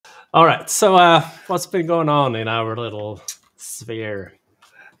All right. So, what's been going on in our little sphere?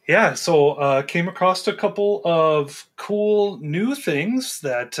 Yeah, so came across a couple of cool new things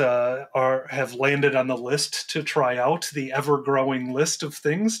that have landed on the list to try out, the ever-growing list of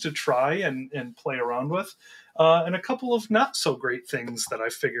things to try and play around with, and a couple of not so great things that I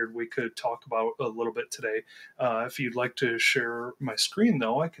figured we could talk about a little bit today. If you'd like to share my screen,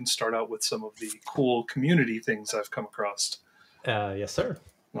 though, I can start out with some of the cool community things I've come across. Yes, sir.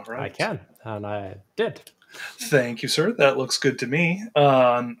 All I right. can, and I did. Thank you, sir. That looks good to me.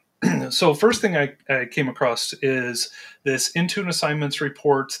 So first thing I came across is this Intune Assignments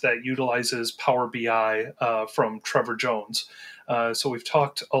Report that utilizes Power BI from Trevor Jones. So we've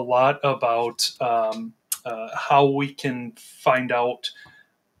talked a lot about how we can find out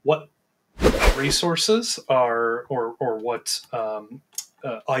what resources are or what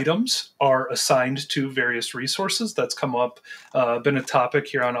items are assigned to various resources. That's come up, been a topic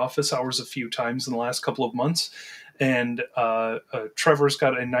here on Office Hours a few times in the last couple of months. And Trevor's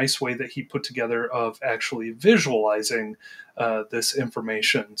got a nice way that he put together of actually visualizing this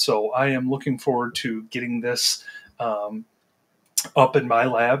information. So I am looking forward to getting this up in my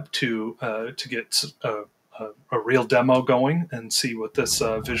lab to get a real demo going and see what this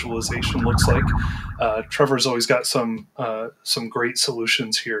visualization looks like. Trevor's always got some great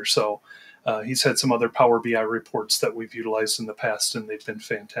solutions here. So he's had some other Power BI reports that we've utilized in the past, and they've been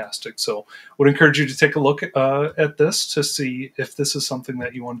fantastic. So would encourage you to take a look at this to see if this is something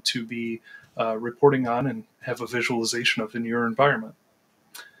that you want to be reporting on and have a visualization of in your environment.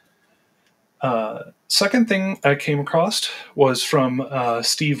 Second thing I came across was from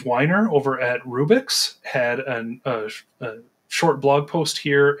Steve Weiner over at Rubix. Had a short blog post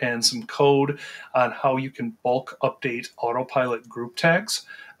here and some code on how you can bulk update Autopilot group tags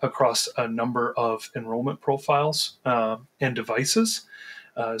across a number of enrollment profiles and devices.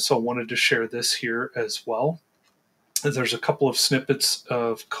 So I wanted to share this here as well. There's a couple of snippets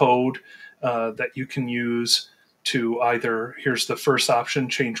of code that you can use to either, here's the first option,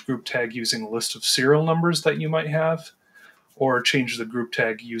 change group tag using a list of serial numbers that you might have, or change the group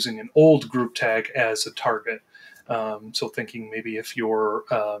tag using an old group tag as a target. So thinking maybe if you're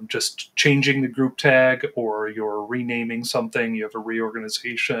just changing the group tag or you're renaming something, you have a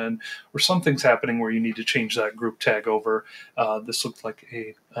reorganization, or something's happening where you need to change that group tag over, this looked like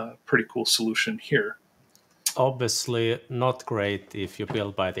a pretty cool solution here. Obviously, not great if you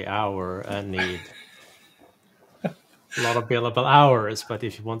bill by the hour and need a lot of billable hours. But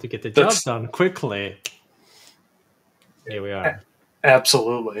if you want to get the job done quickly, here we are.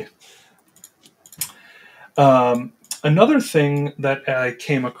 Absolutely. Another thing that I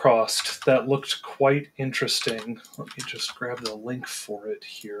came across that looked quite interesting, let me just grab the link for it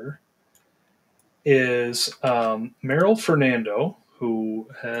here, is Meryl Fernando, who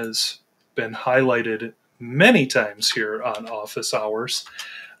has been highlighted many times here on Office Hours.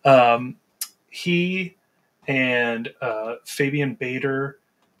 He and Fabian Bader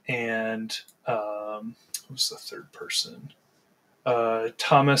and who's the third person?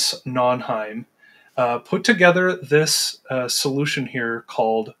 Thomas Nonheim put together this solution here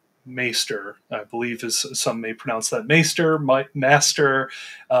called Maester. I believe as some may pronounce that Maester, Master.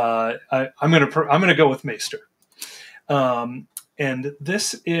 I'm gonna go with Maester. And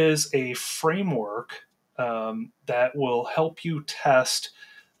this is a framework that will help you test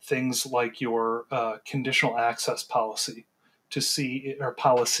things like your conditional access policy to see, or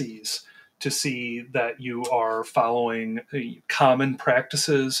policies, to see that you are following common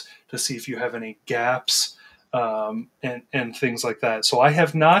practices, to see if you have any gaps, and things like that. So I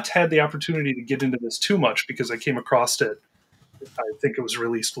have not had the opportunity to get into this too much because I came across it, I think it was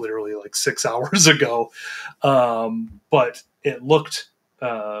released literally like 6 hours ago. But it looked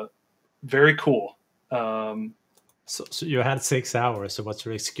very cool. So you had 6 hours. So what's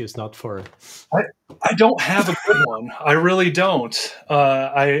your excuse not for? I don't have a good one. I really don't.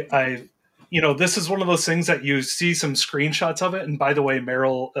 This is one of those things that you see some screenshots of it. And by the way,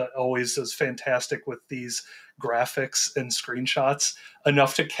 Meryl always is fantastic with these graphics and screenshots,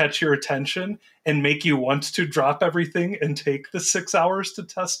 enough to catch your attention and make you want to drop everything and take the 6 hours to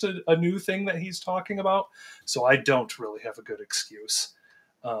test a new thing that he's talking about. So I don't really have a good excuse.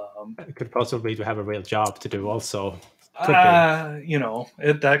 It could possibly to have a real job to do also.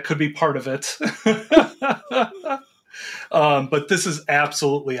 That could be part of it. But this is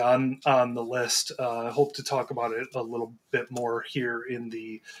absolutely on the list. I hope to talk about it a little bit more here in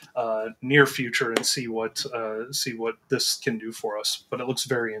the near future and see what this can do for us. But it looks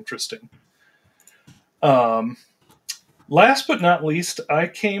very interesting. Last but not least, I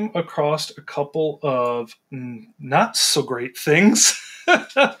came across a couple of not so great things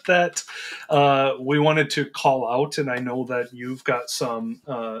that we wanted to call out, and I know that you've got some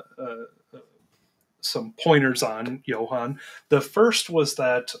pointers on, Johan. The first was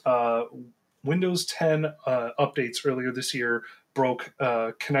that Windows 10 updates earlier this year broke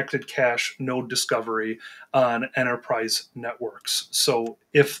connected cache node discovery on enterprise networks. So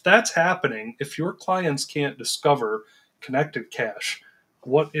if that's happening, if your clients can't discover connected cache,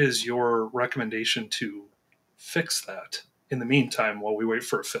 what is your recommendation to fix that in the meantime while we wait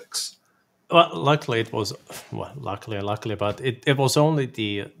for a fix? Well, luckily it was luckily, but it was only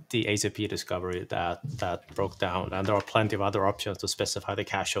the ACP discovery that broke down, and there are plenty of other options to specify the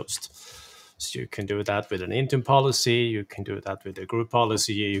cache host. So you can do that with an Intune policy, you can do that with a group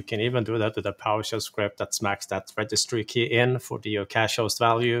policy, you can even do that with a PowerShell script that smacks that registry key in for the cache host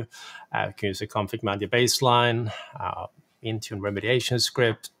value. You can use a config manager baseline, Intune remediation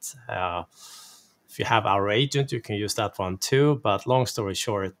script. If you have our agent, you can use that one too. But long story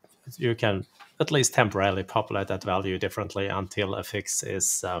short, you can at least temporarily populate that value differently until a fix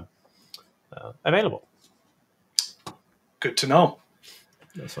is available. Good to know.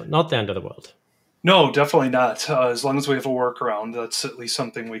 So not the end of the world. No, definitely not. As long as we have a workaround, that's at least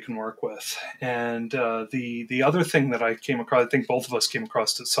something we can work with. And the other thing that I came across, I think both of us came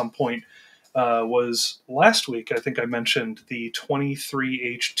across at some point, was last week. I think I mentioned the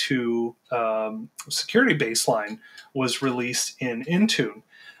 23H2 security baseline was released in Intune.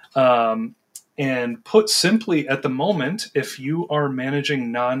 And put simply, at the moment, if you are managing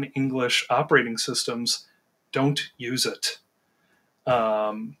non-English operating systems, don't use it.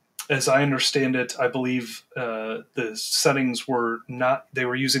 As I understand it, I believe the settings were not, they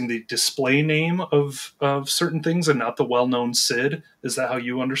were using the display name of certain things and not the well-known SID. Is that how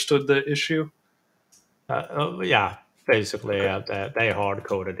you understood the issue? Yeah, basically, they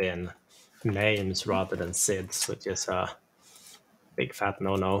hard-coded in names rather than SIDs, which is a big fat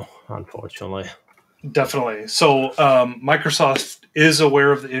no-no, unfortunately. Definitely. So Microsoft is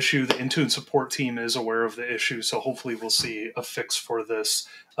aware of the issue. The Intune support team is aware of the issue. So hopefully we'll see a fix for this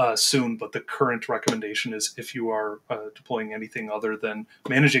soon. But the current recommendation is if you are deploying anything other than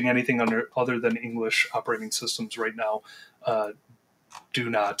managing anything other than English operating systems right now, do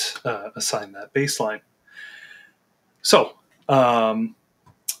not assign that baseline. So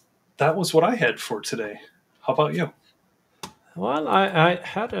that was what I had for today. How about you? Well, I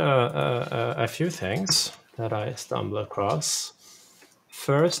had a few things that I stumbled across.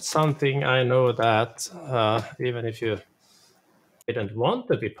 First, something I know that even if you didn't want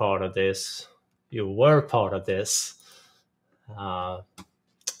to be part of this, you were part of this.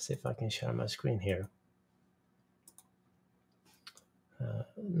 See if I can share my screen here.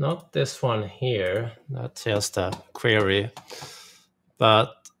 Not this one here, that's just a query,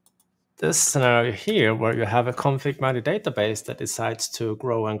 but this scenario here where you have a config manager database that decides to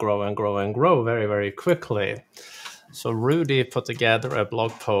grow and grow and grow and grow very, very quickly. So Rudy put together a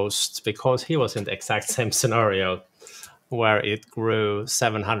blog post because he was in the exact same scenario where it grew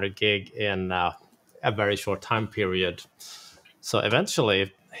 700 gig in a very short time period. So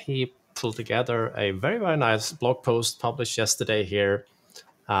eventually he pulled together a very, very nice blog post published yesterday here.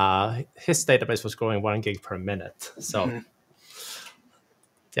 His database was growing 1 gig per minute. So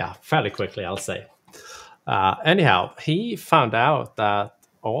yeah, fairly quickly, I'll say. Anyhow, he found out that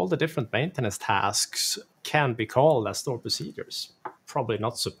all the different maintenance tasks can be called as stored procedures. Probably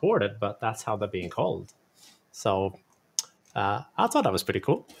not supported, but that's how they're being called. So I thought that was pretty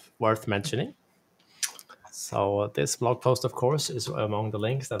cool, worth mentioning. So this blog post, of course, is among the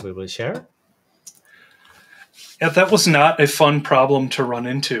links that we will share. Yeah, that was not a fun problem to run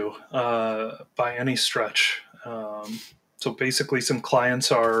into by any stretch. So basically, some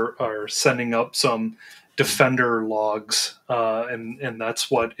clients are sending up some Defender logs, and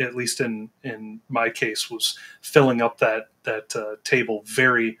that's what, at least in my case, was filling up that table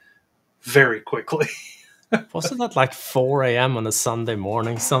very, very quickly. Wasn't that like 4 a.m. on a Sunday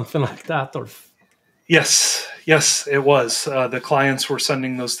morning, something like that? Or Yes, it was. The clients were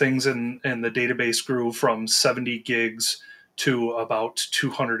sending those things, and the database grew from 70 gigs to about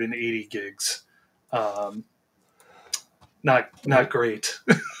 280 gigs. Not great.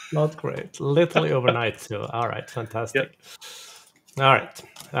 Not great. Literally overnight too. All right, fantastic. Yep. All right.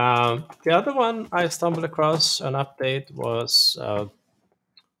 The other one I stumbled across an update was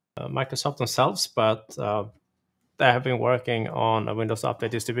Microsoft themselves, but they have been working on a Windows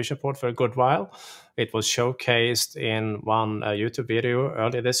Update distribution port for a good while. It was showcased in one YouTube video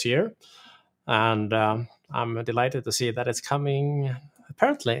earlier this year, and I'm delighted to see that it's coming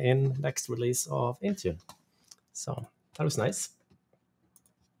apparently in next release of Intune. So that was nice.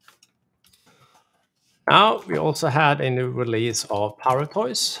 Now, we also had a new release of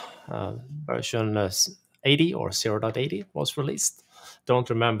PowerToys. Version 80 or 0.80 was released. Don't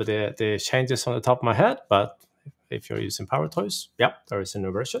remember the changes on the top of my head, but if you're using PowerToys, yeah, there is a new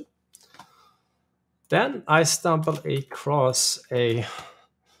version. Then I stumbled across a, in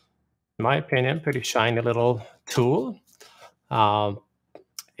my opinion, pretty shiny little tool.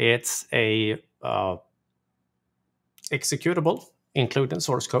 It's a executable, including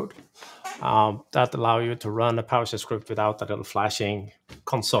source code, that allow you to run a PowerShell script without a little flashing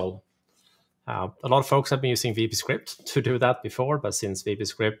console. A lot of folks have been using VBScript to do that before, but since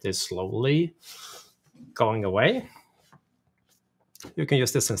VBScript is slowly going away, you can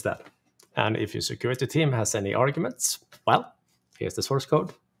use this instead. And if your security team has any arguments, well, here's the source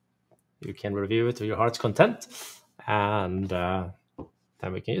code. You can review it to your heart's content, and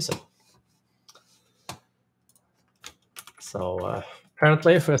then we can use it. So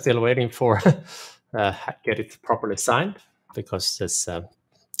apparently, we're still waiting for get it properly signed, because this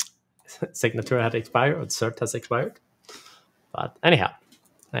signature had expired, or cert has expired. But anyhow.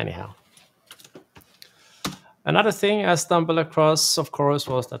 Another thing I stumbled across, of course,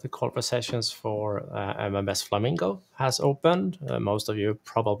 was that the call for sessions for MMS Flamingo has opened. Most of you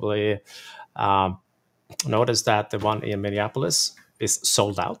probably noticed that the one in Minneapolis is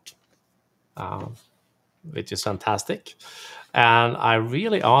sold out, which is fantastic. And I'm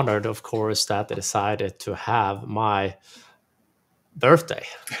really honored, of course, that they decided to have my birthday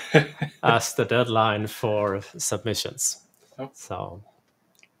as the deadline for submissions. Oh. So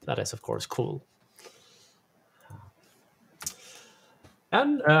that is, of course, cool.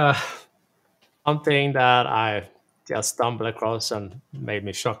 And one thing that I just stumbled across and made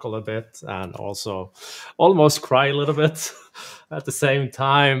me chuckle a bit, and also almost cry a little bit at the same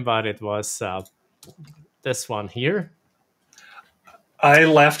time, but it was this one here. I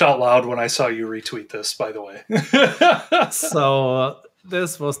laughed out loud when I saw you retweet this, by the way. So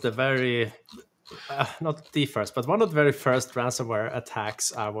this was the very, not the first, but one of the very first ransomware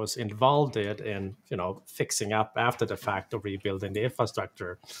attacks I was involved in, fixing up after the fact or rebuilding the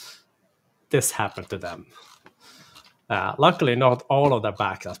infrastructure. This happened to them. Luckily, not all of the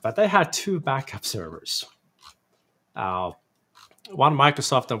backups, but they had 2 backup servers. One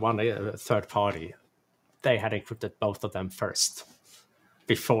Microsoft and one third party. They had encrypted both of them first,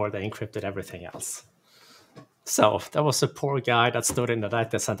 before they encrypted everything else. So there was a poor guy that stood in the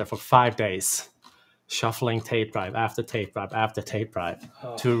data center for 5 days, shuffling tape drive after tape drive after tape drive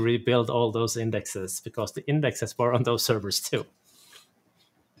to rebuild all those indexes, because the indexes were on those servers too.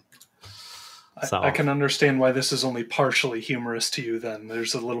 I can understand why this is only partially humorous to you then.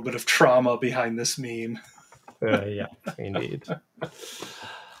 There's a little bit of trauma behind this meme. Yeah, indeed.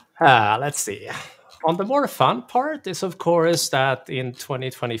 Let's see. On the more fun part is, of course, that in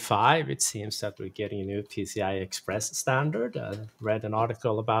 2025, it seems that we're getting a new PCI Express standard. I read an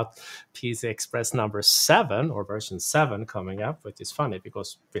article about PCI Express number 7 or version 7 coming up, which is funny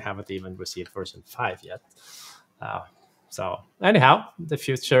because we haven't even received version 5 yet. So anyhow, the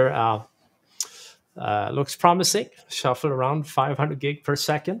future looks promising. Shuffle around 500 gig per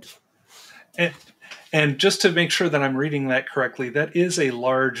second. And just to make sure that I'm reading that correctly, that is a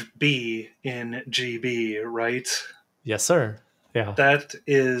large B in GB, right? Yes, sir. Yeah. That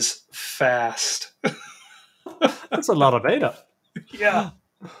is fast. That's a lot of data. Yeah.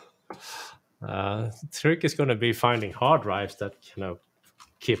 The trick is going to be finding hard drives that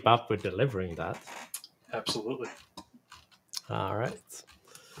keep up with delivering that. Absolutely. All right.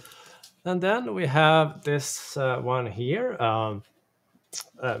 And then we have this one here.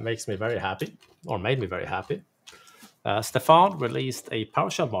 Makes me very happy, or made me very happy. Stefan released a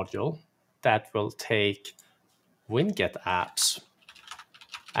PowerShell module that will take winget apps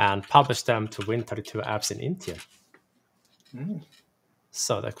and publish them to Win32 apps in Intune.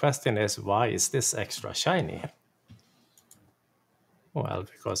 So the question is, why is this extra shiny? Well,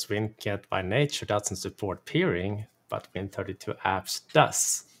 because winget by nature doesn't support peering, but Win32 apps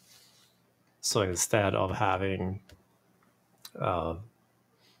does. So instead of having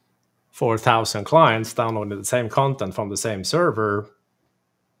 4,000 clients downloading the same content from the same server,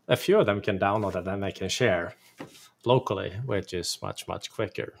 a few of them can download it and they can share locally, which is much, much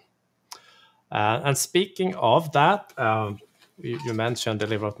quicker. And speaking of that, you mentioned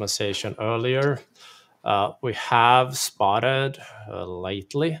delivery optimization earlier. We have spotted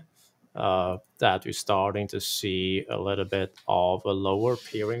lately that we're starting to see a little bit of a lower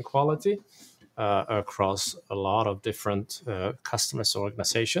peering quality across a lot of different customers or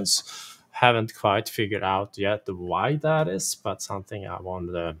organizations. Haven't quite figured out yet why that is, but something I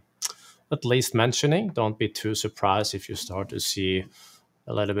wanted to at least mentioning. Don't be too surprised if you start to see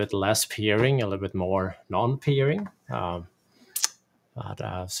a little bit less peering, a little bit more non-peering. But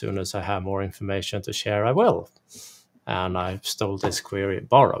as soon as I have more information to share, I will. And I stole this query,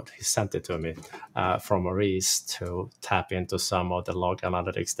 borrowed, he sent it to me from Maurice to tap into some of the log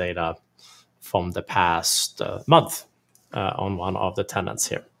analytics data from the past month on one of the tenants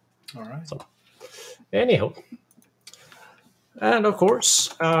here. All right. So, anyhow. And of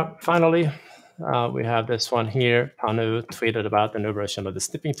course, finally, we have this one here. Panu tweeted about the new version of the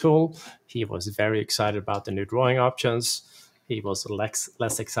snipping tool. He was very excited about the new drawing options. He was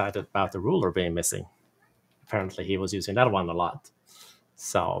less excited about the ruler being missing. Apparently, he was using that one a lot.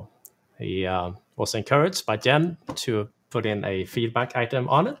 So he was encouraged by Jen to put in a feedback item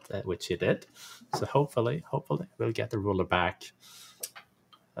on it, which he did. So hopefully, we'll get the ruler back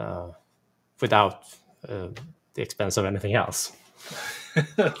without the expense of anything else.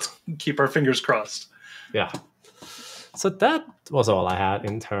 Keep our fingers crossed. Yeah. So that was all I had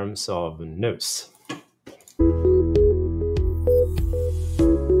in terms of news.